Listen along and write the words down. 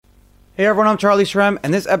Hey everyone, I'm Charlie Shrem,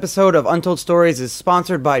 and this episode of Untold Stories is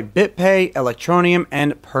sponsored by BitPay, Electroneum,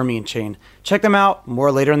 and Permian Chain. Check them out,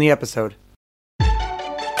 more later in the episode.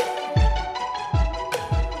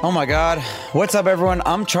 Oh my God. What's up everyone?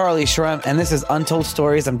 I'm Charlie Shrem, and this is Untold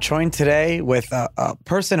Stories. I'm joined today with a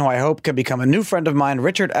person who I hope could become a new friend of mine,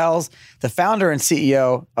 Richard Ells, the founder and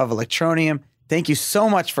CEO of Electroneum. Thank you so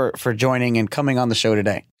much for joining and coming on the show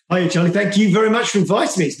today. Hi, Charlie. Thank you very much for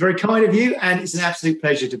inviting me. It's very kind of you, and it's an absolute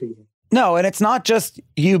pleasure to be here. No, and it's not just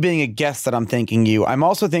you being a guest that I'm thanking you. I'm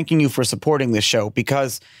also thanking you for supporting this show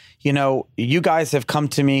because, you know, you guys have come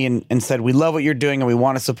to me and said, we love what you're doing and we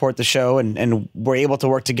want to support the show, and we're able to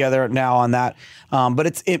work together now on that.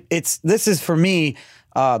 But this is for me,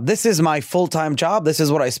 this is my full-time job. This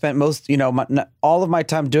is what I spent all of my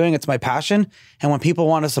time doing. It's my passion. And when people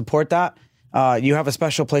want to support that, you have a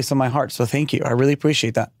special place in my heart. So thank you. I really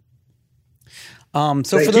appreciate that. For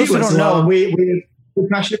those who don't know, we're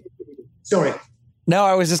passionate. Sorry. No,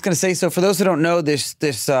 I was just going to say. So, for those who don't know, the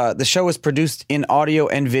show is produced in audio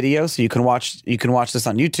and video, so you can watch this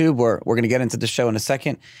on YouTube. We're going to get into the show in a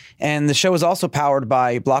second, and the show is also powered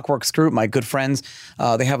by Blockworks Group, my good friends.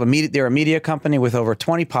 They're a media company with over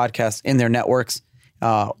 20 podcasts in their networks.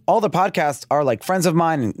 All the podcasts are like friends of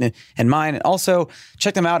mine and mine, and also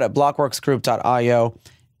check them out at blockworksgroup.io.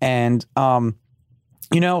 And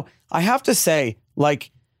I have to say,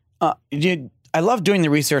 I love doing the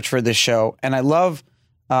research for this show, and I love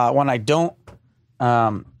when I don't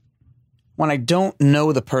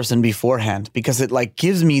know the person beforehand, because it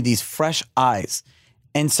gives me these fresh eyes.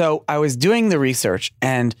 And so I was doing the research,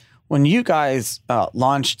 and when you guys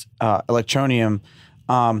launched Electroneum,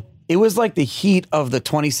 it was like the heat of the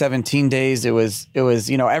 2017 days. It was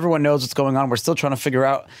everyone knows what's going on. We're still trying to figure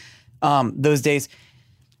out those days.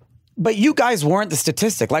 But you guys weren't the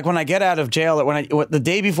statistic. Like when I get out of jail, or the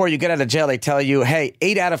day before you get out of jail, they tell you, hey,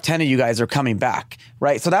 8 out of 10 of you guys are coming back,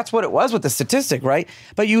 right? So that's what it was with the statistic, right?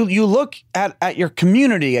 But you look at your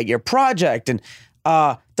community, at your project, and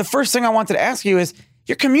the first thing I wanted to ask you is,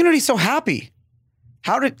 your community's so happy.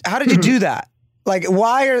 How did you do that?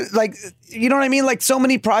 Why are you know what I mean? So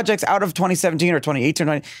many projects out of 2017 or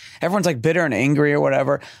 2018, everyone's bitter and angry or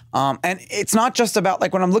whatever. And it's not just about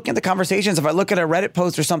when I'm looking at the conversations, if I look at a Reddit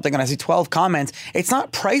post or something and I see 12 comments, it's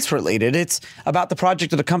not price related. It's about the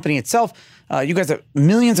project or the company itself. You guys have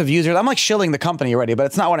millions of users. I'm shilling the company already, but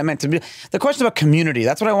it's not what I meant to be. The question about community,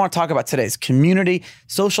 that's what I want to talk about today, is community,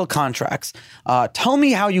 social contracts. Tell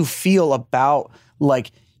me how you feel about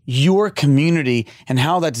your community and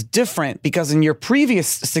how that's different, because in your previous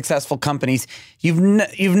successful companies, you've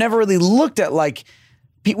never really looked at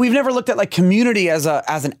we've never looked at community as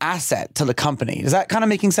an asset to the company. Is that kind of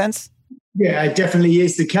making sense? Yeah, it definitely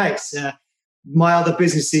is the case. My other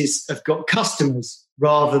businesses have got customers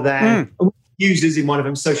rather than users in one of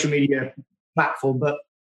them, social media platform, but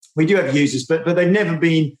we do have users, but they've never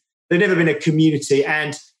been a community.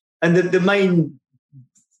 And the main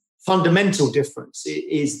fundamental difference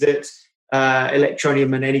is that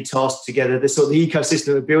Electroneum and Anytask together, the sort of the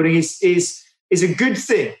ecosystem we're building is a good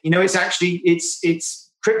thing.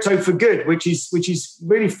 It's crypto for good, which is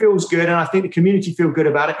really feels good, and I think the community feel good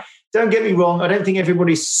about it. Don't get me wrong, I don't think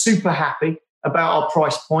everybody's super happy about our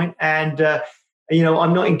price point, and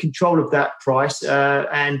I'm not in control of that price,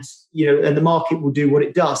 and the market will do what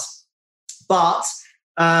it does. But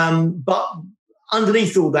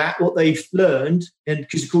underneath all that, what they've learned, and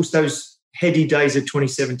because, of course, those heady days of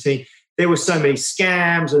 2017, there were so many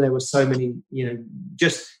scams and there were so many,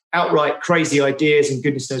 just outright crazy ideas and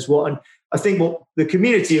goodness knows what. And I think what the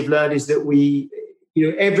community have learned is that we,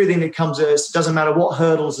 everything that comes at us, doesn't matter what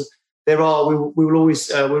hurdles there are, we will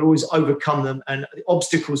always overcome them, and the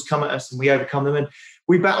obstacles come at us and we overcome them. And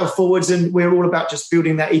we battle forwards, and we're all about just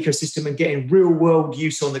building that ecosystem and getting real world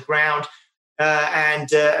use on the ground. And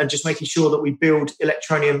just making sure that we build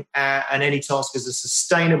Electroneum and Anytask as a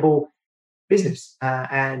sustainable business,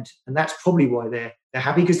 and that's probably why they're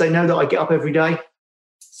happy, because they know that I get up every day.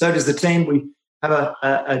 So does the team. We have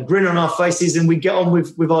a grin on our faces, and we get on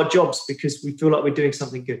with our jobs because we feel like we're doing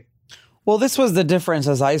something good. Well, this was the difference,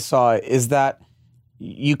 as I saw it, is that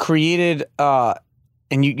you created, and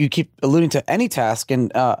you keep alluding to Anytask,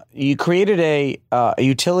 and you created a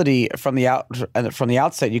utility from the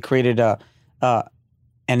outset. You created a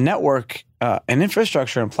network, an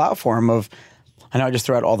infrastructure and platform of, I know I just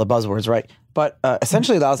threw out all the buzzwords, right? But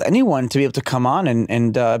essentially allows anyone to be able to come on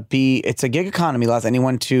and it's a gig economy, allows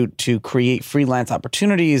anyone to create freelance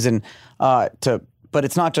opportunities but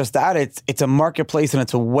it's not just that, it's a marketplace, and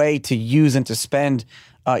it's a way to use and to spend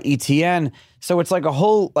ETN. So it's like a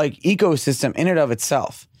whole ecosystem in and of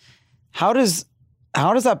itself. How does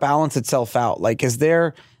that balance itself out? Is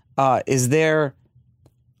there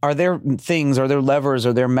Are there things, are there levers,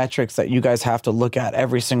 are there metrics that you guys have to look at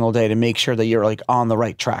every single day to make sure that you're like on the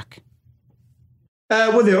right track?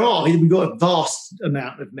 Well, there are. We've got a vast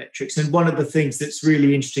amount of metrics. And one of the things that's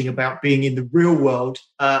really interesting about being in the real world,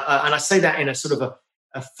 and I say that in a sort of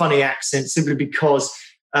a funny accent simply because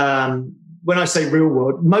when I say real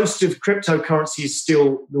world, most of cryptocurrency is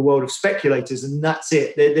still the world of speculators, and that's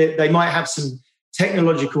it. They might have some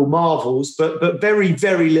technological marvels, but very,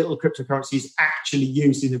 very little cryptocurrency is actually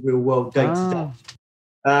used in the real world day to day.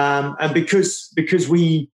 And because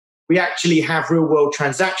we actually have real world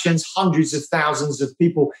transactions, hundreds of thousands of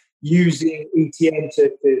people using ETN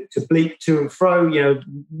to bleep to and fro,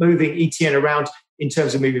 moving ETN around in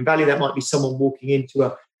terms of moving value. That might be someone walking into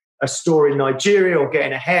a store in Nigeria, or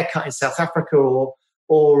getting a haircut in South Africa, or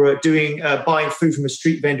buying food from a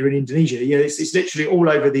street vendor in Indonesia. It's literally all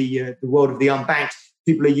over the world of the unbanked.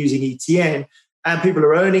 People are using ETN, and people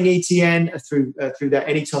are earning ETN through that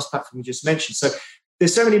Anytos platform we just mentioned. So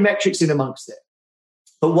there's so many metrics in amongst it.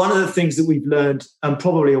 But one of the things that we've learned, and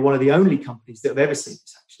probably are one of the only companies that have ever seen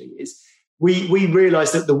this actually, is we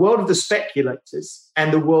realize that the world of the speculators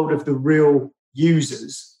and the world of the real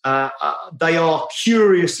users, they are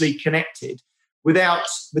curiously connected without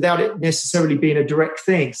it necessarily being a direct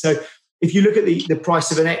thing. So if you look at the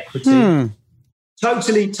price of an equity,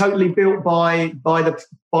 totally built by the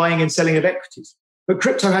buying and selling of equities. But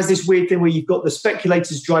crypto has this weird thing where you've got the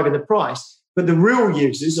speculators driving the price, but the real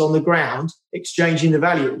users on the ground exchanging the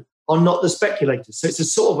value are not the speculators. So it's a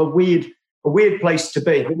sort of a weird place to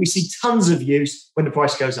be. But we see tons of use when the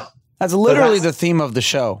price goes up. That's literally the theme of the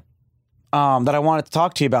show that I wanted to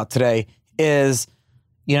talk to you about today is,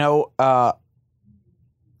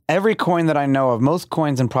 every coin that I know of, most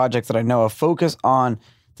coins and projects that I know of, focus on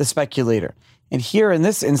the speculator. And here in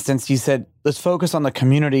this instance, you said, let's focus on the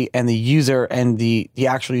community and the user and the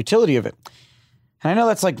actual utility of it. And I know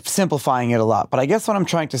that's like simplifying it a lot, but I guess what I'm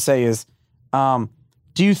trying to say is, do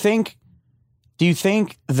you think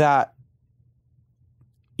that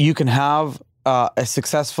you can have a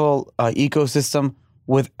successful ecosystem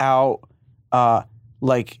without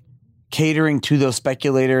catering to those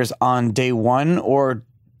speculators on day one, or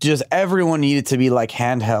does everyone need it to be like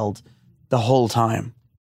handheld the whole time?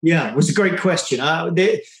 Yeah, it was a great question.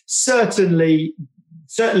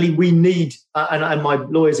 Certainly we need, and my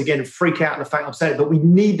lawyers again freak out at the fact I'm saying it, but we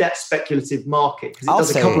need that speculative market. I'll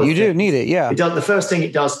does say a couple it. You do need it, yeah. The first thing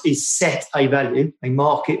it does is set a value, a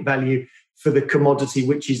market value for the commodity,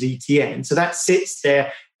 which is ETN. So that sits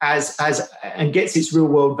there as and gets its real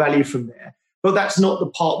world value from there. But that's not the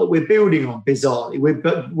part that we're building on, bizarrely.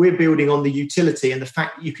 We're building on the utility and the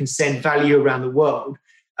fact that you can send value around the world.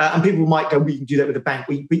 And people might go, we can do that with a bank.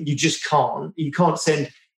 But you just can't. You can't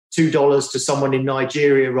send $2 to someone in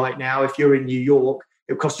Nigeria right now. If you're in New York,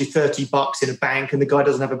 it'll cost you $30 in a bank, and the guy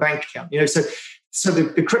doesn't have a bank account. So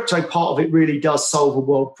the crypto part of it really does solve a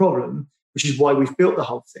world problem, which is why we've built the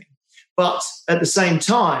whole thing. But at the same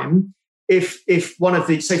time, if one of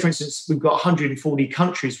the, say for instance, we've got 140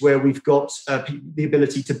 countries where we've got the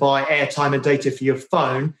ability to buy airtime and data for your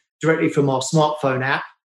phone directly from our smartphone app.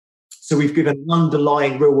 So we've given an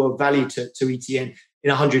underlying real world value to ETN in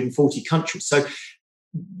 140 countries. So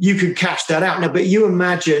you could cash that out. Now, but you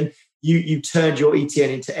imagine you turned your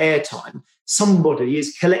ETN into airtime. Somebody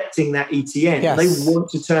is collecting that ETN. Yes. They want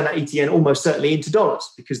to turn that ETN almost certainly into dollars,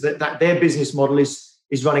 because that their business model is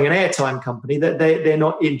running an airtime company. That they're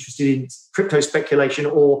not interested in crypto speculation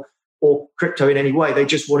or crypto in any way. They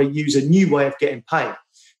just want to use a new way of getting paid.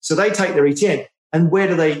 So they take their ETN. And where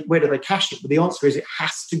do they cash it? Well, the answer is it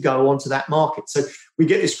has to go onto that market. So we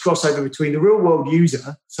get this crossover between the real world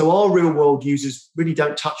user. So our real world users really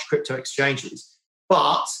don't touch crypto exchanges,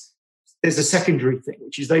 but there's a secondary thing,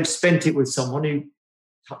 which is they've spent it with someone who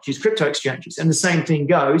touches crypto exchanges. And the same thing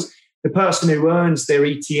goes, the person who earns their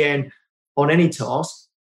ETN on Anytos,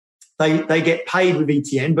 they get paid with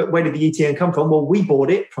ETN, but where did the ETN come from? Well, we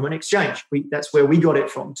bought it from an exchange. That's where we got it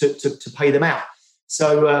from to pay them out.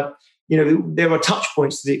 So, there are touch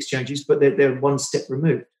points to the exchanges, but they're one step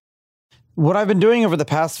removed. What I've been doing over the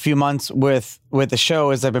past few months with the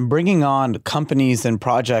show is I've been bringing on companies and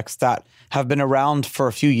projects that have been around for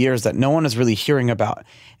a few years that no one is really hearing about.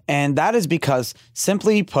 And that is because,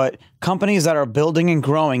 simply put, companies that are building and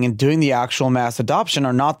growing and doing the actual mass adoption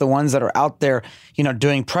are not the ones that are out there,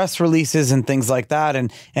 doing press releases and things like that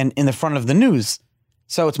and in the front of the news.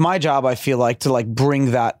 So it's my job, I feel like, to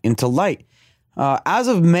bring that into light. As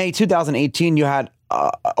of May 2018, you had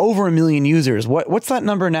over 1 million users. What's that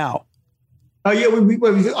number now? I think we've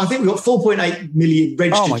got 4.8 million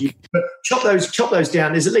registered users. But chop those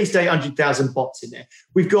down. There's at least 800,000 bots in there.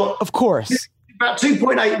 We've got, of course, about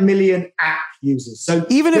 2.8 million app users. So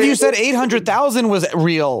even if you said 800,000 was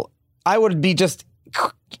real, I would be just,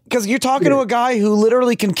 because you're talking to a guy who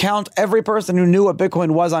literally can count every person who knew what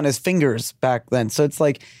Bitcoin was on his fingers back then. So it's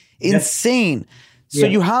like insane. So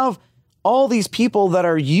you have all these people that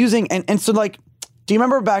are using, and so like, do you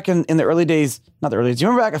remember back in the early days, not the early days, do you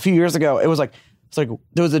remember back a few years ago, it's like,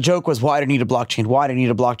 there was a joke was, why do you need a blockchain? Why do you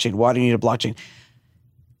need a blockchain? Why do you need a blockchain?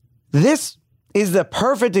 This is the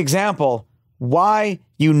perfect example why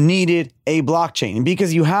you needed a blockchain,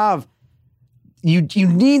 because you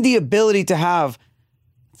need the ability to have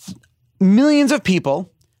millions of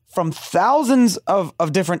people from thousands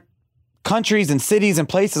of different countries and cities and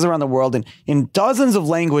places around the world and in dozens of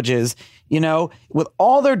languages, with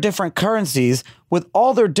all their different currencies, with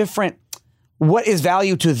all their different, what is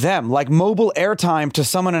value to them? Like mobile airtime to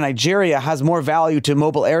someone in Nigeria has more value to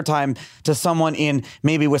mobile airtime to someone in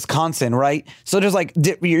maybe Wisconsin, right? So there's like,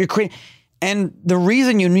 you're creating, and the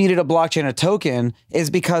reason you needed a blockchain, a token, is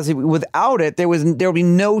because without it, there would be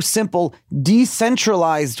no simple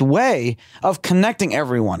decentralized way of connecting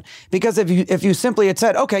everyone. Because if you simply had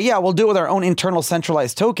said, okay, yeah, we'll do it with our own internal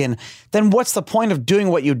centralized token, then what's the point of doing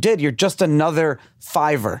what you did? You're just another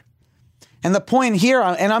Fiverr. And the point here,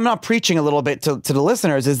 and I'm not preaching a little bit to the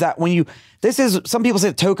listeners, is that some people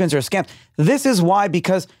say tokens are scams. This is why,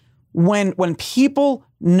 because when people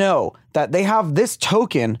know that they have this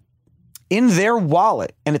token in their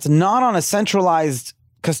wallet and it's not on a centralized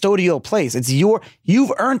custodial place,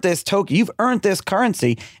 you've earned this token, you've earned this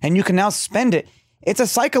currency, and you can now spend it. It's a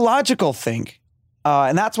psychological thing.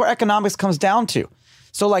 And that's where economics comes down to.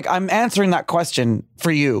 So like, I'm answering that question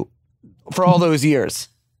for you for all those years.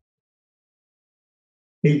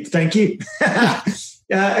 Thank you.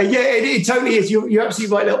 It totally is. You're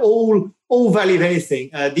absolutely right. All value of anything.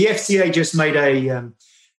 The FCA just made a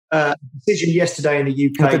decision yesterday in the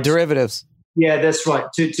UK. With the derivatives. Yeah, that's right.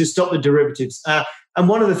 To stop the derivatives. And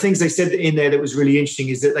one of the things they said in there that was really interesting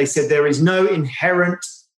is that they said there is no inherent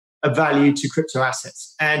value to crypto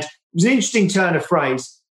assets. And it was an interesting turn of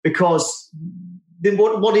phrase, because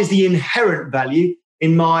what is the inherent value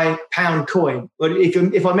in my pound coin? But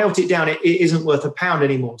if I melt it down, it isn't worth a pound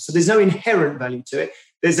anymore. So there's no inherent value to it.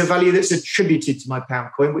 There's a value that's attributed to my pound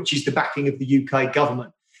coin, which is the backing of the UK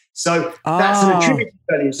government. So that's an attributed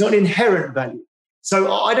value. It's not an inherent value.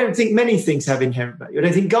 So I don't think many things have inherent value. I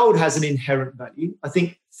don't think gold has an inherent value. I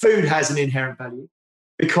think food has an inherent value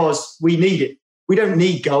because we need it. We don't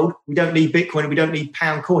need gold. We don't need Bitcoin. We don't need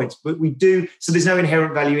pound coins, but we do. So there's no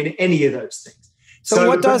inherent value in any of those things. So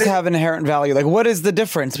what does have inherent value? Like, what is the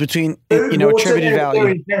difference between, attributed value? They're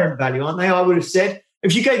inherent value, aren't they? I would have said,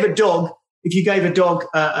 if you gave a dog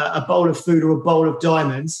a bowl of food or a bowl of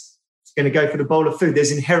diamonds, it's going to go for the bowl of food.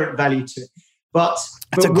 There's inherent value to it. That's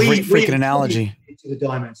a great freaking analogy. To the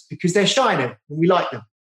diamonds because they're shiny and we like them,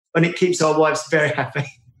 and it keeps our wives very happy.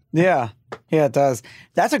 Yeah, it does.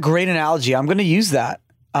 That's a great analogy. I'm going to use that.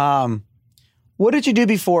 What did you do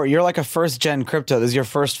before? You're like a first gen crypto. This is your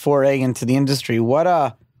first foray into the industry.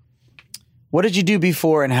 What did you do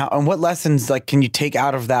before, and what lessons can you take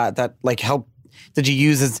out of that help? Did you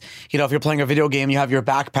use as, if you're playing a video game, you have your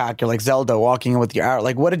backpack, you're like Zelda walking in with your arrow.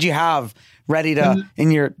 Like, what did you have ready to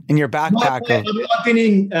in your backpack? I've been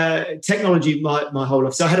in technology my whole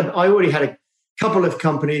life. So I already had a couple of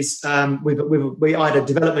companies. I had a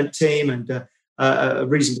development team and a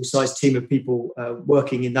reasonable sized team of people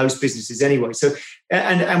working in those businesses anyway. So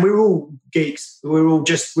and we were all geeks. We were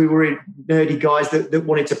nerdy guys that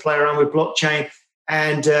wanted to play around with blockchain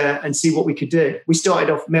and see what we could do. We started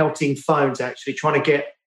off melting phones, actually trying to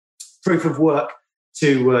get proof of work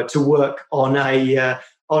to work on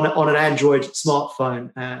an Android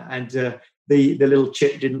smartphone, and the little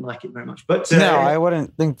chip didn't like it very much. But no, I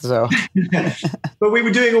wouldn't think so. But we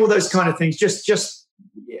were doing all those kind of things. Just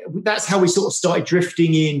that's how we sort of started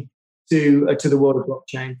drifting in to the world of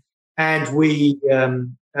blockchain. And we,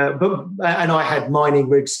 and I had mining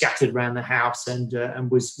rigs scattered around the house, and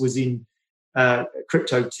was in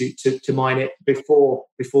crypto to mine it before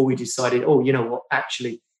we decided, oh, you know what,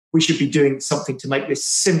 actually we should be doing something to make this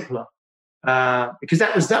simpler. Because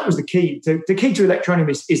that was the key. The key to Electroneum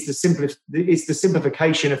is the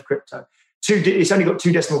simplification of crypto. It's only got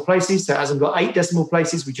 2 decimal places, so it hasn't got 8 decimal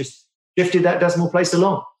places. We just shifted that decimal place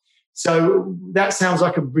along. So that sounds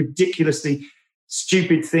like a ridiculously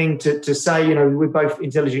stupid thing to say. We're both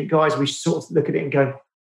intelligent guys. We sort of look at it and go,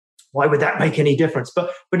 why would that make any difference?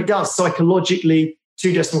 But it does. Psychologically,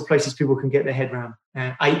 2 decimal places people can get their head around,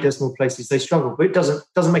 and 8 decimal places they struggle. But it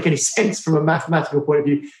doesn't make any sense from a mathematical point of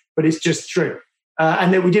view. But it's just true.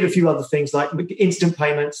 And then we did a few other things like instant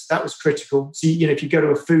payments. That was critical. So if you go to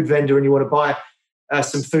a food vendor and you want to buy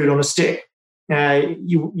some food on a stick,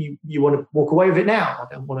 you want to walk away with it now. I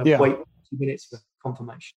don't want to wait 2 minutes for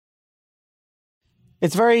confirmation.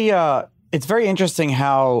 It's very interesting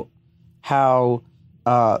how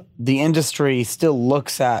the industry still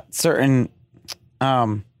looks at certain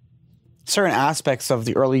aspects of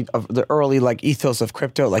the early like ethos of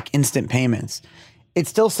crypto, like instant payments. It's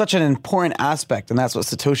still such an important aspect, and that's what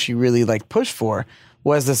Satoshi really like pushed for,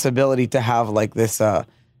 was this ability to have like this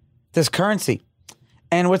currency.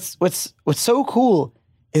 And what's so cool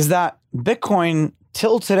is that Bitcoin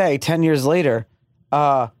till today, 10 years later,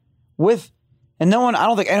 I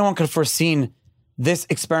don't think anyone could have foreseen this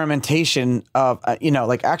experimentation of,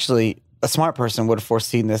 like actually a smart person would have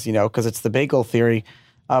foreseen this, because it's the bagel theory.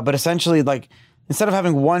 But essentially, like, instead of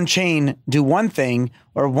having one chain do one thing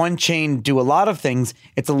or one chain do a lot of things,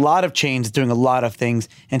 it's a lot of chains doing a lot of things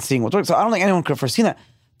and seeing what's working. So I don't think anyone could have foreseen that.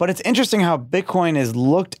 But it's interesting how Bitcoin is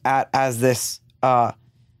looked at as this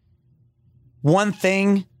one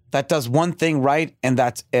thing that does one thing right, and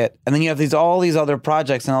that's it. And then you have all these other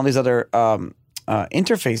projects and all these other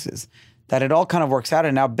interfaces that it all kind of works out.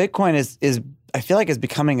 And now Bitcoin is I feel like is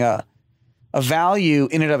becoming a value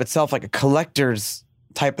in and of itself, like a collector's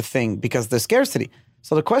type of thing, because the scarcity.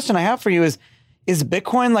 So the question I have for you is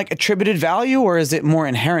Bitcoin like attributed value, or is it more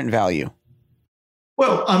inherent value?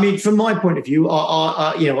 Well, I mean, from my point of view,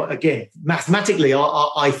 again, mathematically,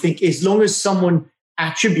 I think as long as someone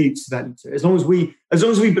attributes value to it, as long as we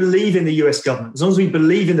believe in the US government, as long as we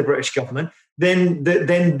believe in the British government, then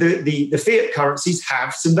the fiat currencies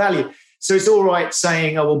have some value. So it's all right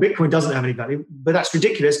saying, oh, well, Bitcoin doesn't have any value, but that's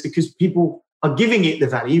ridiculous, because people are giving it the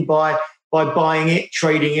value by buying it,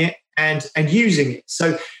 trading it, and using it.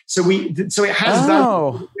 So it has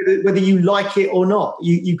value whether you like it or not.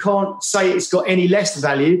 You can't say it's got any less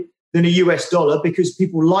value than a US dollar, because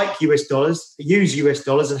people like US dollars, use US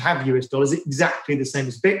dollars, and have US dollars exactly the same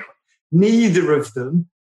as Bitcoin. Neither of them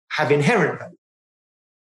have inherent value.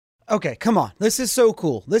 Okay, come on. This is so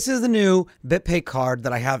cool. This is the new BitPay card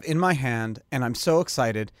that I have in my hand, and I'm so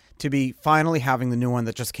excited to be finally having the new one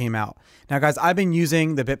that just came out. Now, guys, I've been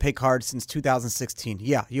using the BitPay card since 2016.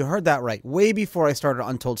 Yeah, you heard that right. Way before I started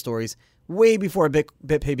Untold Stories, way before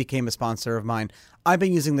BitPay became a sponsor of mine, I've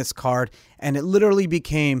been using this card, and it literally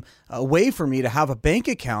became a way for me to have a bank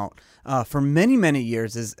account for many, many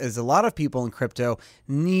years, as a lot of people in crypto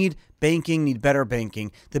need better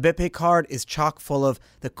banking. The BitPay card is chock full of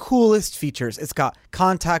the coolest features. It's got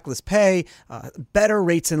contactless pay, better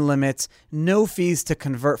rates and limits, no fees to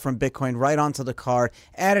convert from Bitcoin right onto the card,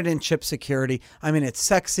 added in chip security. I mean, it's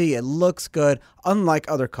sexy, it looks good, unlike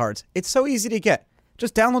other cards. It's so easy to get.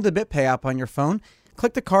 Just download the BitPay app on your phone,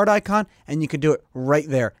 click the card icon, and you can do it right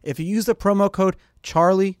there. If you use the promo code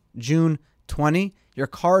CharlieJune20, your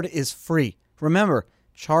card is free. Remember,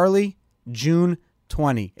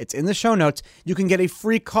 CharlieJune20. It's in the show notes. You can get a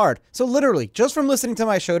free card. So literally, just from listening to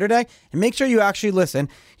my show today, and make sure you actually listen,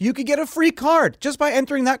 you could get a free card just by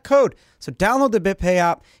entering that code. So download the BitPay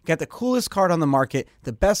app, get the coolest card on the market,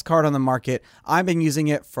 the best card on the market. I've been using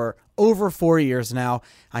it for over 4 years now.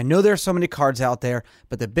 I know there's so many cards out there,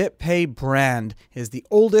 but the BitPay brand is the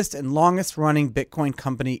oldest and longest running Bitcoin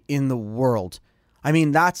company in the world. I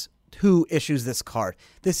mean, that's who issues this card.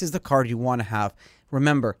 This is the card you want to have.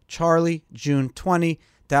 Remember, CharlieJune20.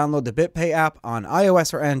 Download the BitPay app on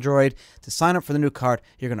iOS or Android to sign up for the new card.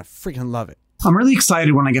 You're going to freaking love it. I'm really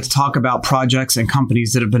excited when I get to talk about projects and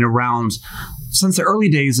companies that have been around since the early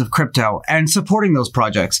days of crypto and supporting those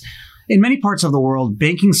projects. In many parts of the world,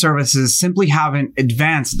 banking services simply haven't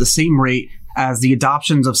advanced at the same rate as the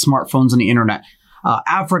adoptions of smartphones and the internet.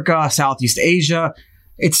 Africa, Southeast Asia,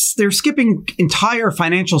 they're skipping entire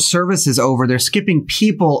financial services over. They're skipping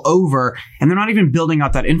people over, and they're not even building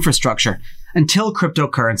out that infrastructure until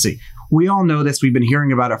cryptocurrency. We all know this. We've been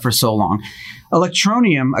hearing about it for so long.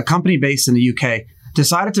 Electroneum, a company based in the UK,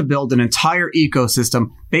 decided to build an entire ecosystem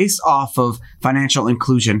based off of financial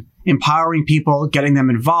inclusion, empowering people, getting them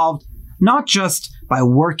involved, not just by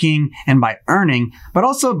working and by earning, but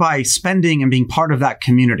also by spending and being part of that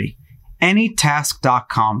community.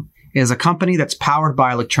 Anytask.com is a company that's powered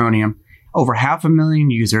by Electroneum, over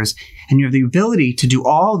 500,000 users, and you have the ability to do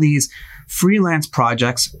all these freelance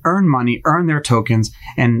projects, earn money, earn their tokens,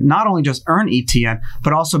 and not only just earn ETN,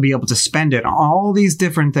 but also be able to spend it on all these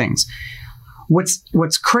different things.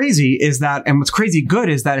 What's crazy is that, and what's crazy good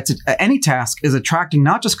is that Anytask is attracting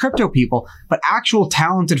not just crypto people, but actual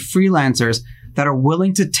talented freelancers that are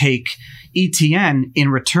willing to take ETN in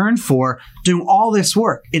return for doing all this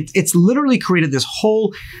work. It's literally created this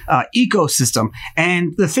whole ecosystem.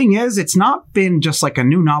 And the thing is, it's not been just like a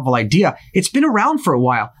new novel idea. It's been around for a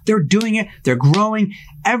while. They're doing it. They're growing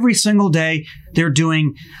every single day. They're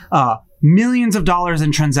doing millions of dollars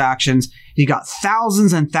in transactions. You got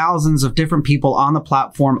thousands and thousands of different people on the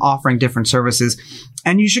platform offering different services.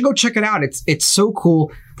 And you should go check it out. It's so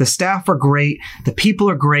cool. The staff are great. The people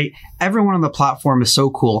are great. Everyone on the platform is so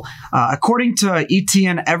cool. According to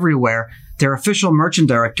ETN Everywhere, their official merchant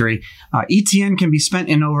directory, ETN can be spent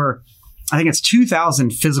in over, I think it's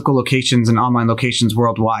 2,000 physical locations and online locations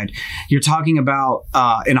worldwide. You're talking about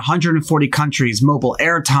in 140 countries, mobile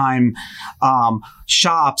airtime,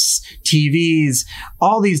 shops, TVs,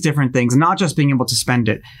 all these different things, not just being able to spend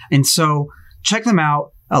it. And so check them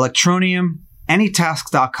out, Electroneum,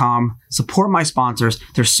 Anytasks.com. Support my sponsors.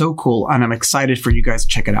 They're so cool, and I'm excited for you guys to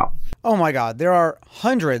check it out. Oh my God, there are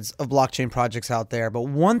hundreds of blockchain projects out there, but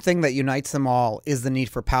one thing that unites them all is the need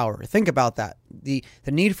for power. Think about that. The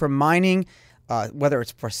need for mining, whether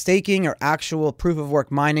it's for staking or actual proof of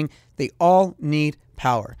work mining, they all need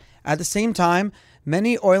power. At the same time,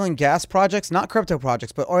 many oil and gas projects, not crypto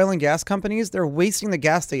projects, but oil and gas companies, they're wasting the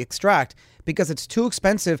gas they extract because it's too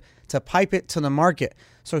expensive to pipe it to the market.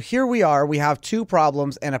 So here we are, we have two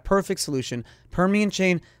problems and a perfect solution. Permian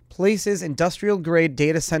Chain places industrial grade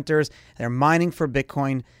data centers. They're mining for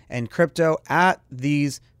Bitcoin and crypto at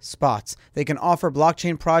these spots. They can offer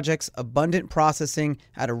blockchain projects abundant processing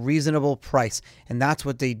at a reasonable price. And that's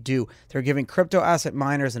what they do. They're giving crypto asset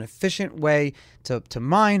miners an efficient way to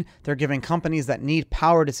mine. They're giving companies that need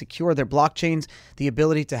power to secure their blockchains the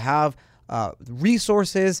ability to have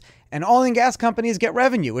resources, and oil and gas companies get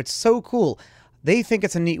revenue. It's so cool. They think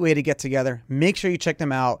it's a neat way to get together. Make sure you check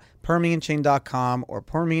them out, permianchain.com or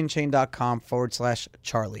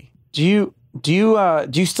permianchain.com/Charlie. Do you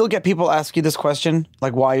still get people ask you this question?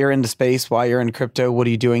 Like why you're into space, why you're in crypto, what are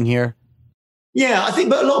you doing here? Yeah, I think,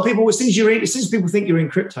 but a lot of people, as soon as people think you're in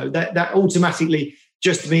crypto, that automatically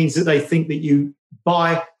just means that they think that you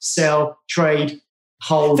buy, sell, trade,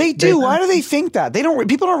 hold. They do. Why do they think that?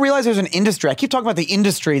 People don't realize there's an industry. I keep talking about the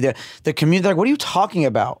industry, the community. Like, what are you talking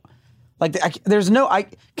about? Like,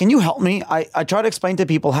 can you help me? I try to explain to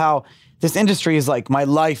people how this industry is like my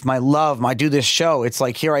life, my love. I do this show. It's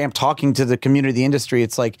like, here I am talking to the community, the industry.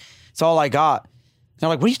 It's like, it's all I got. And they're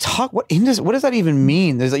like, what does that even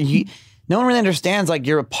mean? There's like, no one really understands, like,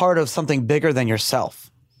 you're a part of something bigger than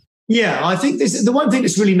yourself. Yeah, I think the one thing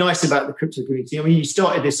that's really nice about the crypto community. I mean, you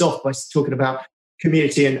started this off by talking about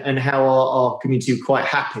community and how our community are quite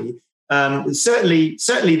happy.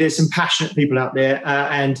 Certainly there's some passionate people out there,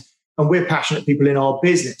 and we're passionate people in our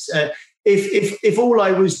business. If all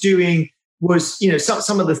I was doing was,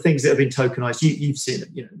 some of the things that have been tokenized, you've seen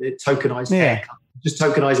it, the tokenized haircut, just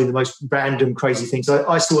tokenizing the most random, crazy things.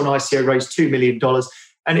 I saw an ICO raise $2 million,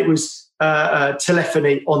 and it was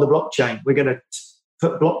telephony on the blockchain. We're going to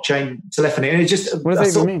put blockchain telephony, and it just, what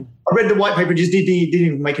does that even mean? I read the white paper, and it just didn't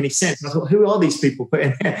even make any sense. And I thought, who are these people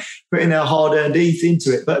putting their hard-earned ETH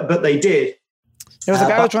into it? But they did. There was a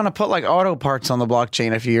guy who was trying to put like auto parts on the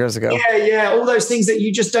blockchain a few years ago. Yeah, all those things that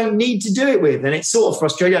you just don't need to do it with, and it's sort of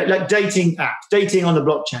frustrating. Like dating apps, dating on the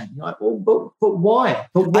blockchain. You're like, well, but why?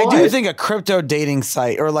 I do think a crypto dating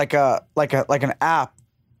site or like an app,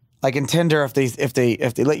 like in Tinder, if they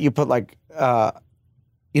let you put like, I'm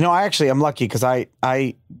lucky because I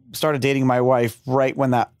started dating my wife right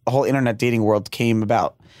when that whole internet dating world came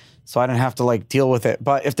about, so I didn't have to like deal with it.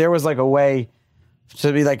 But if there was like a way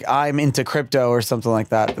to be like, I'm into crypto or something like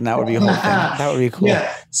that, then that would be a whole thing. That would be cool. Yeah,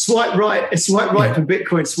 swipe right for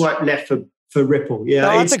Bitcoin, swipe left for Ripple. Yeah,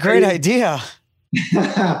 that's a great idea.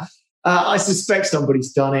 I suspect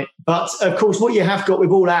somebody's done it, but of course, what you have got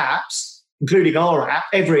with all apps, including our app,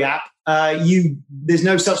 every app, there's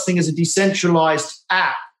no such thing as a decentralized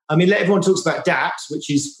app. I mean, everyone talks about dApps, which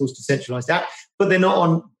is of course decentralized app, but they're not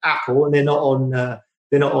on Apple and they're not on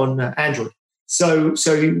Android. So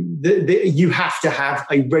you have to have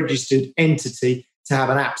a registered entity to have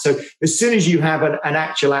an app. So as soon as you have an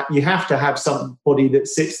actual app, you have to have somebody that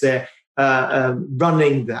sits there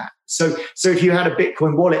running that. So if you had a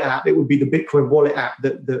Bitcoin wallet app, it would be the Bitcoin wallet app,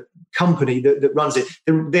 the company that runs it.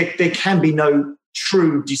 There can be no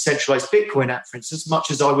true decentralized Bitcoin app, for instance, as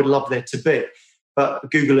much as I would love there to be. But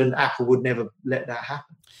Google and Apple would never let that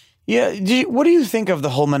happen. Yeah. What do you think of the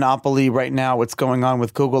whole monopoly right now? What's going on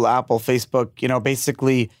with Google, Apple, Facebook,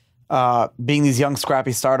 basically being these young,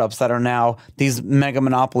 scrappy startups that are now these mega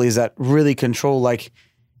monopolies that really control like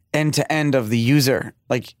end to end of the user.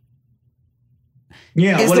 Like,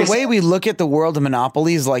 is the way we look at the world of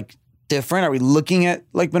monopolies like different? Are we looking at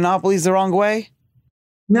like monopolies the wrong way?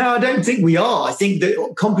 No, I don't think we are. I think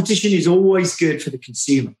that competition is always good for the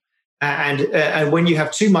consumer. And when you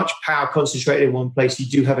have too much power concentrated in one place, you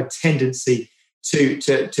do have a tendency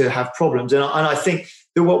to have problems. And I think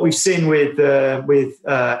that what we've seen with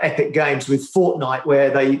Epic Games, with Fortnite, where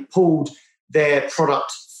they pulled their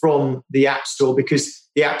product from the App Store because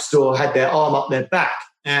the App Store had their arm up their back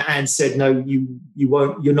and said, no, you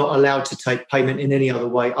won't, you're not allowed to take payment in any other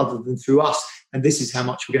way other than through us. And this is how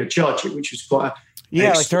much we're going to charge you, which was quite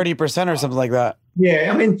like 30% or something like that.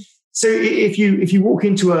 Yeah. I mean, so if you walk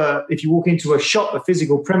into a shop, a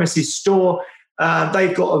physical premises store,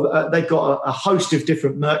 they've got a host of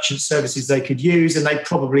different merchant services they could use, and they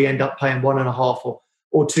probably end up paying 1.5%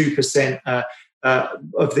 or 2%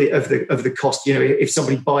 of the cost. You know, if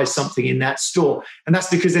somebody buys something in that store, and that's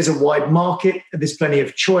because there's a wide market, there's plenty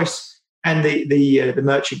of choice, and the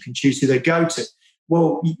merchant can choose who they go to.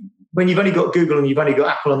 Well, when you've only got Google and you've only got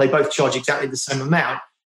Apple, and they both charge exactly the same amount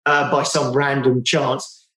by some random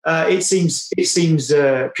chance. It seems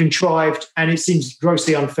contrived, and it seems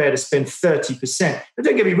grossly unfair to spend 30%. But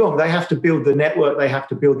don't get me wrong; they have to build the network, they have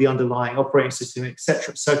to build the underlying operating system,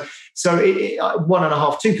 etc. So 1.5%,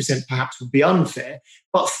 2% perhaps would be unfair,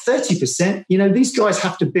 but 30%, you know, these guys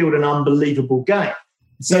have to build an unbelievable game.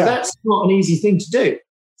 So that's not an easy thing to do.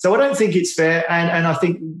 So I don't think it's fair, and I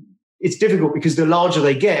think it's difficult because the larger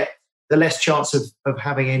they get, the less chance of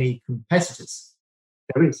having any competitors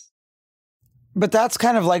there is. But that's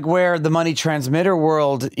kind of like where the money transmitter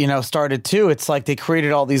world, you know, started too. It's like they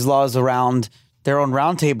created all these laws around their own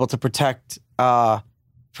roundtable to protect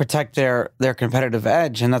their competitive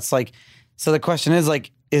edge. And that's like, so the question is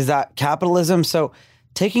like, is that capitalism? So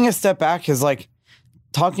taking a step back is like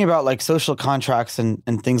talking about like social contracts and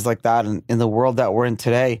things like that in the world that we're in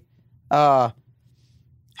today. Has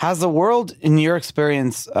the world, in your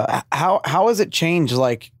experience, how has it changed?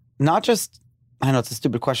 Like, not just, I know it's a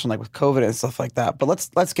stupid question, like with COVID and stuff like that, but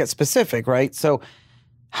let's get specific, right? So,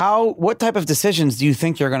 what type of decisions do you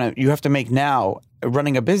think you have to make now,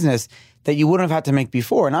 running a business, that you wouldn't have had to make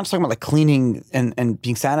before? Not just talking about like cleaning and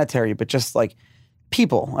being sanitary, but just like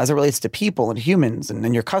people, as it relates to people and humans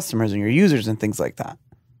and your customers and your users and things like that.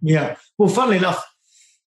 Yeah. Well, funnily enough,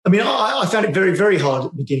 I mean, I found it very, very hard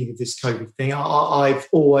at the beginning of this COVID thing. I've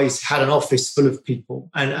always had an office full of people,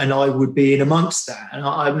 and I would be in amongst that. And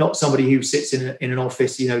I'm not somebody who sits in an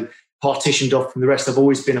office, you know, partitioned off from the rest. I've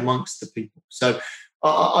always been amongst the people. So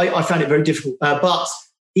I found it very difficult. But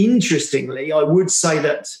interestingly, I would say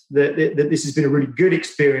that this has been a really good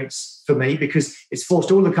experience for me because it's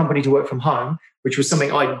forced all the company to work from home, which was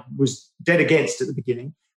something I was dead against at the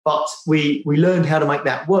beginning. But we learned how to make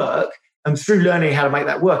that work. And through learning how to make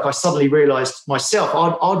that work, I suddenly realized myself,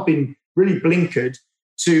 I'd been really blinkered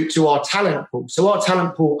to our talent pool. So our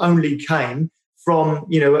talent pool only came from,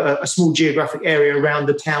 you know, a small geographic area around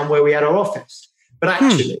the town where we had our office. But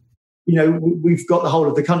actually, you know, we've got the whole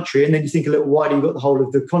of the country, and then you think a little wider, you've got the whole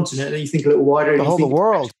of the continent, and then you think a little wider, the whole of the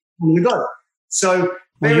world. So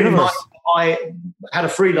bearing in mind, I had a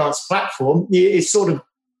freelance platform. It's sort of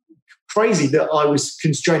crazy that I was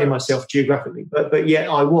constraining myself geographically, but yet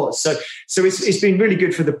I was. So it's been really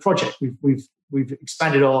good for the project. We've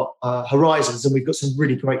expanded our horizons, and we've got some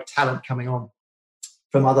really great talent coming on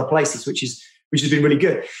from other places, which has been really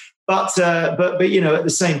good. But you know, at the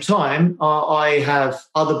same time, I have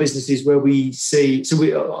other businesses where we see. So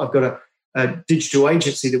I've got a digital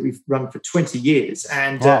agency that we've run for 20 years,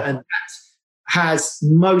 and that has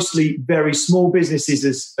mostly very small businesses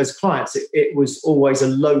as clients. It was always a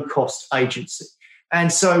low-cost agency.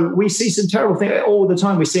 And so we see some terrible things all the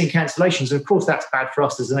time. We're seeing cancellations. And of course, that's bad for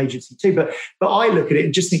us as an agency too. But I look at it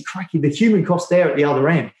and just think, cracky, the human cost there at the other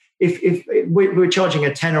end. If we're charging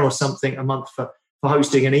a tenner or something a month for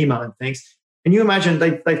hosting and email and things, and you imagine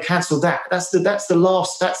they've cancelled that. That's the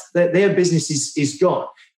last, their business is gone.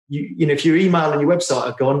 You know, if your email and your website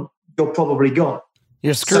are gone, you're probably gone.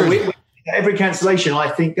 You're screwed. So every cancellation, I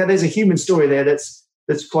think there's a human story there that's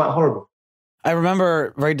quite horrible. I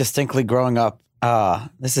remember very distinctly growing up.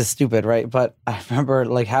 This is stupid, right? But I remember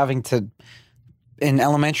like having to, in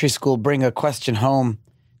elementary school, bring a question home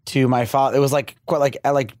to my father. It was like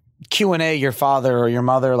Q&A, your father or your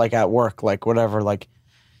mother, like at work, like whatever, like,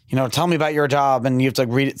 you know, tell me about your job, and you have to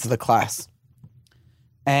like read it to the class.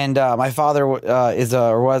 And my father was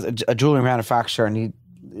a jewelry manufacturer, and he,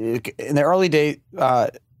 in the early days,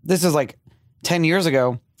 this is like 10 years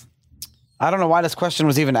ago. I don't know why this question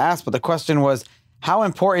was even asked, but the question was, how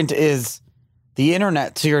important is the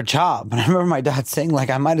internet to your job? And I remember my dad saying, like,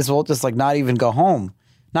 I might as well just like not even go home,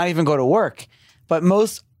 not even go to work. But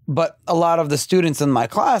a lot of the students in my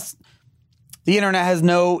class, the internet has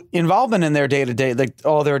no involvement in their day-to-day, like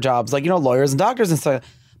all their jobs, like, you know, lawyers and doctors and stuff.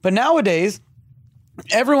 But nowadays,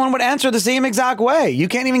 everyone would answer the same exact way. You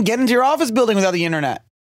can't even get into your office building without the internet.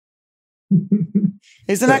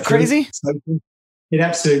 Isn't that crazy? It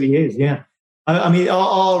absolutely is, yeah. I mean,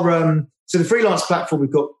 so the freelance platform,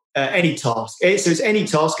 we've got AnyTask. So it's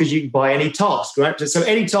AnyTask because you can buy any task, right? So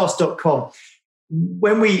anytask.com.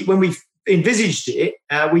 When we envisaged it,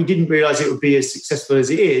 we didn't realize it would be as successful as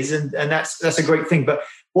it is, and that's a great thing. But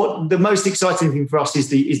what the most exciting thing for us is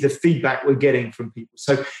the feedback we're getting from people.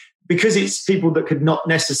 So because it's people that could not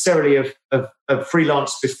necessarily have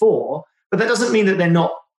freelanced before, but that doesn't mean that they're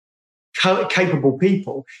not capable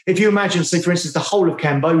people. If you imagine, say, for instance, the whole of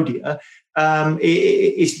Cambodia,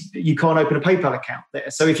 you can't open a PayPal account there.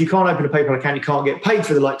 So if you can't open a PayPal account, you can't get paid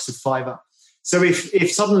for the likes of Fiverr. So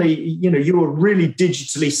if suddenly you're a really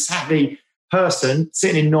digitally savvy person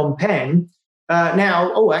sitting in Phnom Penh,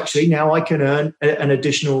 now I can earn an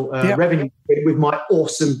additional revenue with my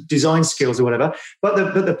awesome design skills or whatever.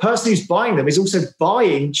 But the person who's buying them is also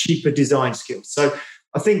buying cheaper design skills. So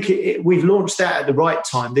I think we've launched that at the right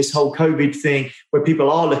time. This whole COVID thing, where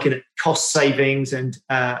people are looking at cost savings and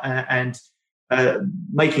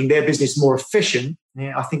making their business more efficient.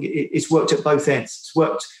 Yeah, I think it's worked at both ends. It's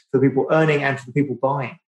worked for the people earning and for the people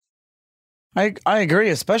buying. I agree,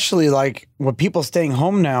 especially like with people staying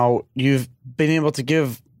home now. You've been able to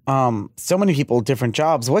give so many people different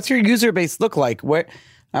jobs. What's your user base look like? I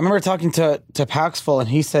remember talking to Paxful, and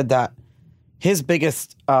he said that his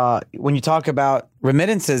biggest, when you talk about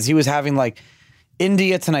remittances, he was having like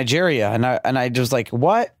India to Nigeria, and I just like,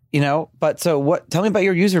 what, But so what? Tell me about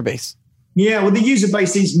your user base. Yeah, well, the user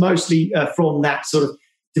base is mostly from that sort of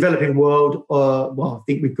developing world. I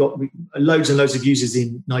think we've got loads and loads of users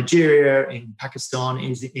in Nigeria, in Pakistan,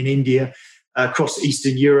 in India, across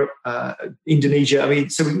Eastern Europe, Indonesia. I mean,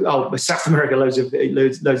 South America, loads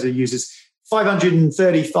of users.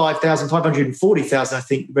 535,000, 540,000, I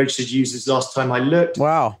think, registered users last time I looked.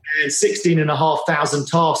 Wow. And 16,500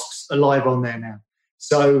 tasks are live on there now.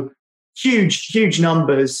 So huge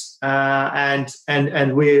numbers. And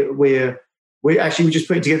we're just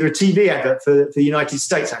putting together a TV advert for the United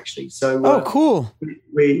States, actually. So cool.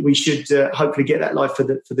 We should hopefully get that live for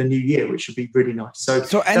the new year, which would be really nice. So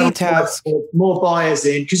AnyTask, more buyers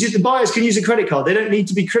in, because the buyers can use a credit card. They don't need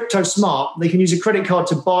to be crypto smart. They can use a credit card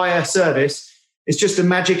to buy a service. It's just the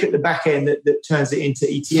magic at the back end that turns it into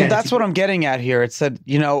ETN. So that's what I'm getting at here. It said,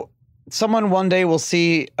 someone one day will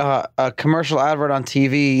see a commercial advert on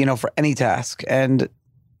TV, for AnyTask, and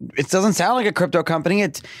it doesn't sound like a crypto company.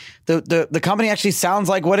 The company actually sounds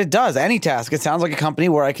like what it does, AnyTask. It sounds like a company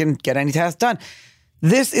where I can get any task done.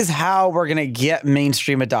 This is how we're going to get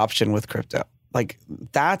mainstream adoption with crypto. Like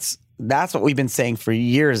that's what we've been saying for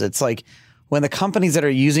years. It's like when the companies that are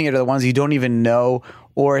using it are the ones you don't even know,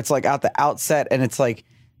 or it's like at the outset and it's like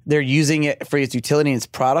they're using it for its utility and its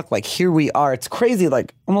product. Like here we are. It's crazy,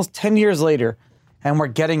 like almost 10 years later, and we're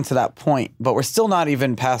getting to that point, but we're still not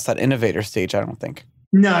even past that innovator stage, I don't think.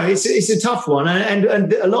 No, it's a tough one. And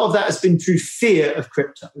a lot of that has been through fear of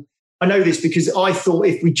crypto. I know this because I thought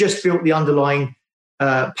if we just built the underlying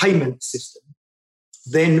payment system,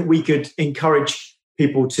 then we could encourage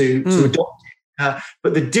people to adopt it.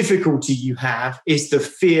 But the difficulty you have is the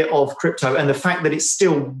fear of crypto and the fact that it's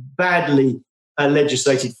still badly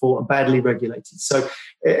legislated for and badly regulated. So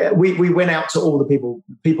we went out to all the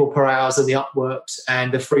people per hours and the Upworks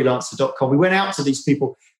and the freelancer.com. We went out to these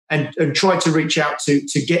people and tried to reach out to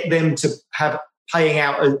get them to have paying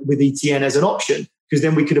out with ETN as an option, because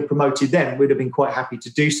then we could have promoted them. We'd have been quite happy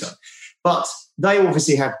to do so. But they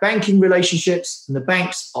obviously have banking relationships, and the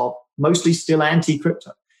banks are mostly still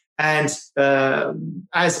anti-crypto. And some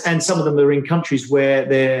of them are in countries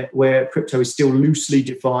where crypto is still loosely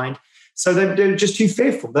defined. So they're just too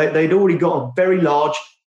fearful. They'd already got a very large,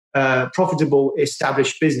 profitable,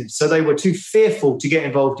 established business. So they were too fearful to get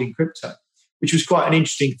involved in crypto, which was quite an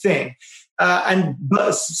interesting thing.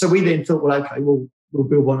 So we then thought, well, okay, we'll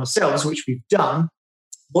build one ourselves, which we've done.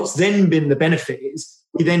 What's then been the benefit is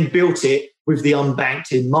we then built it with the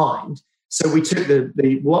unbanked in mind. So we took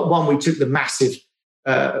we took the massive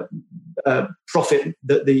profit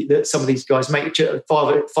that some of these guys make.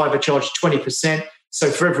 Fiverr charged 20%. So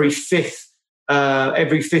for every fifth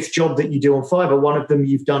job that you do on Fiverr, one of them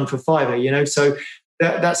you've done for Fiverr. So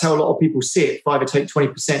that's how a lot of people see it. Fiverr take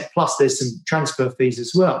 20%, plus there's some transfer fees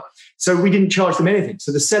as well. So we didn't charge them anything.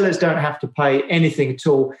 So the sellers don't have to pay anything at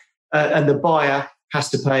all, and the buyer has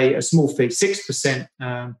to pay a small fee, 6%.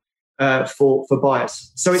 For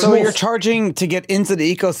buyers. So you're charging to get into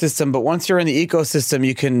the ecosystem, but once you're in the ecosystem,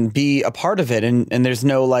 you can be a part of it. And there's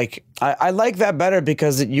no I like that better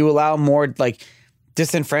because you allow more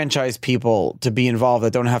disenfranchised people to be involved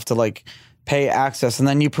that don't have to pay access. And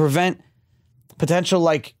then you prevent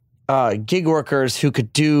potential gig workers who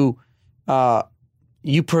could do,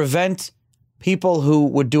 you prevent people who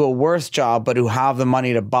would do a worse job, but who have the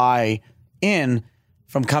money to buy in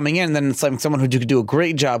from coming in. And then it's like someone who could do a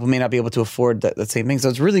great job who may not be able to afford that same thing. So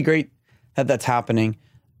it's really great that that's happening.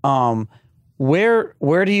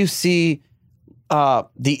 Where do you see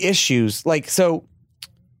the issues? Like, so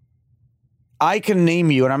I can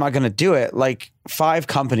name you, and I'm not going to do it, like 5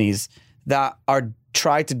 companies that are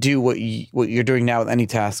try to do what you're doing now with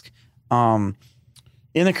AnyTask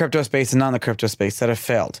in the crypto space and not in the crypto space that have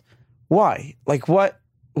failed. Why? Like, what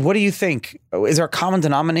do you think? Is there a common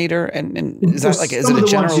denominator? And is that like, is it a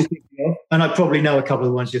general? And I probably know a couple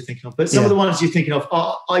of the ones you're thinking of, but some of the ones you're thinking of,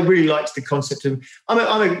 I really liked the concept of, I'm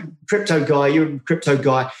a crypto guy, you're a crypto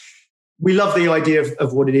guy. We love the idea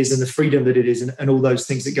of what it is and the freedom that it is and all those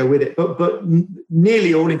things that go with it. But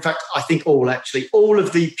nearly all, in fact, I think all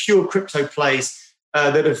of the pure crypto plays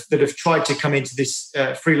that have tried to come into this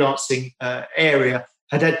freelancing area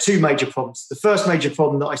had 2 major problems. The first major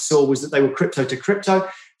problem that I saw was that they were crypto to crypto.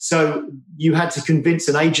 So you had to convince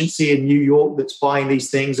an agency in New York that's buying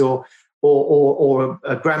these things, or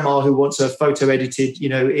a grandma who wants a photo edited,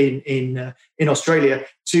 in Australia,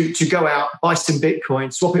 to go out, buy some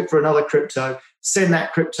Bitcoin, swap it for another crypto, send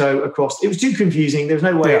that crypto across. It was too confusing. There was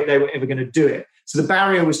no way they were ever going to do it. So the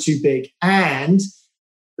barrier was too big, and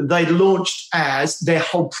they launched as their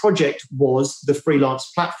whole project was the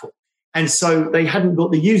freelance platform. And so they hadn't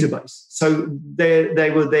got the user base. So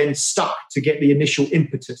they were then stuck to get the initial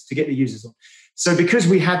impetus to get the users on. So because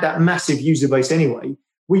we had that massive user base anyway,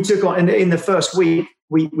 we took on, in the first week,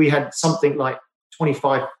 we had something like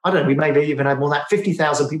 25, I don't know, we maybe even had more than that,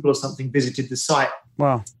 50,000 people or something visited the site.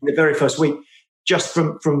 Wow. In the very first week, just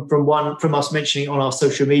from us mentioning on our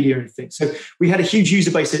social media and things. So we had a huge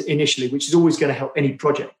user base initially, which is always going to help any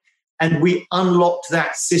project. And we unlocked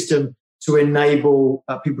that system to enable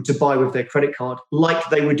people to buy with their credit card like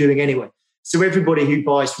they were doing anyway. So everybody who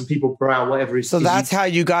buys from people per hour, whatever it is. So that's how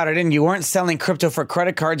you got it in. You weren't selling crypto for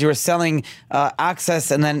credit cards. You were selling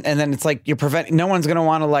access, and then it's like you're preventing. No one's going to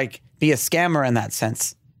want to like be a scammer in that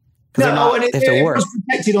sense. No, and it was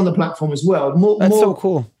protected on the platform as well. That's so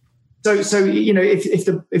cool. So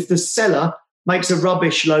if the seller makes a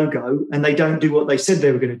rubbish logo and they don't do what they said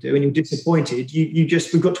they were going to do, and you're disappointed,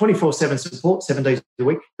 we've got 24/7 support, 7 days a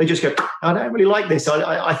week. They just go, I don't really like this.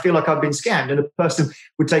 I feel like I've been scammed. And a person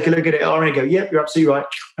would take a look at it and go, yep, you're absolutely right.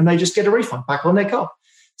 And they just get a refund back on their car.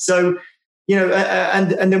 So,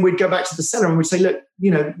 and then we'd go back to the seller and we'd say, look,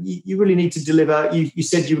 you really need to deliver. You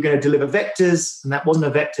said you were going to deliver vectors, and that wasn't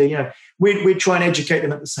a vector. We'd try and educate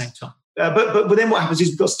them at the same time. But then what happens is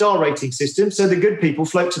we've got star rating systems. So the good people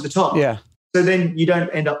float to the top. Yeah. So then you don't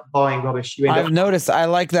end up buying rubbish. I've noticed. I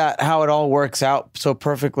like that, how it all works out so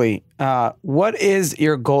perfectly. What is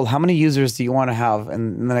your goal? How many users do you want to have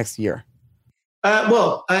in the next year?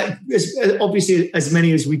 Obviously as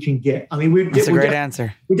many as we can get. I mean, that's a great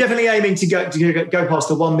answer. We're definitely aiming to go past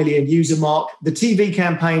the 1 million user mark. The TV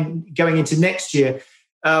campaign going into next year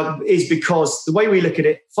is because the way we look at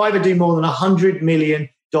it, Fiverr do more than $100 million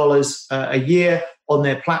a year on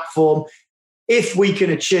their platform. If we can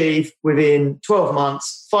achieve within 12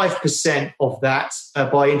 months 5% of that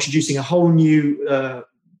by introducing a whole new,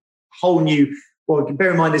 well,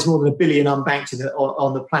 bear in mind there's more than 1 billion unbanked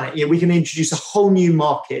on the planet. We can introduce a whole new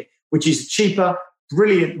market, which is a cheaper,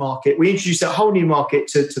 brilliant market. We introduce that whole new market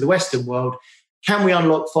to the Western world. Can we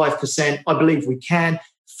unlock 5%? I believe we can.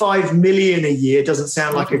 5 million a year doesn't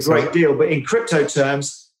sound like a great deal, but in crypto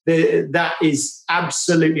terms, that is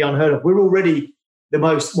absolutely unheard of. We're already the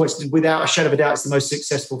most, without a shadow of a doubt, it's the most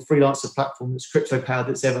successful freelancer platform that's crypto powered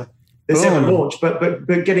that's ever launched. But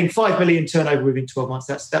getting 5 million turnover within 12 months,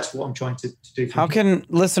 that's what I'm trying to do. How can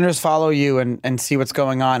listeners follow you and see what's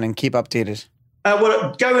going on and keep updated?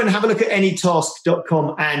 Well, go and have a look at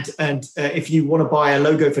anytask.com, and if you want to buy a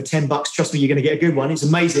logo for $10, trust me, you're going to get a good one. It's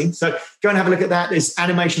amazing. So go and have a look at that. There's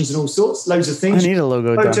animations and all sorts, loads of things. I need a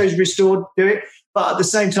logo. Photos restored, do it. But at the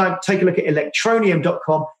same time, take a look at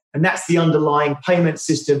electroneum.com, and that's the underlying payment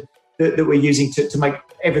system that we're using to make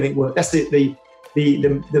everything work. That's the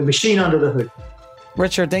machine under the hood.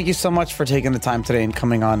 Richard, thank you so much for taking the time today and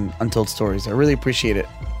coming on Untold Stories. I really appreciate it.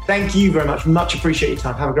 Thank you very much. Much appreciate your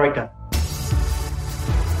time. Have a great day.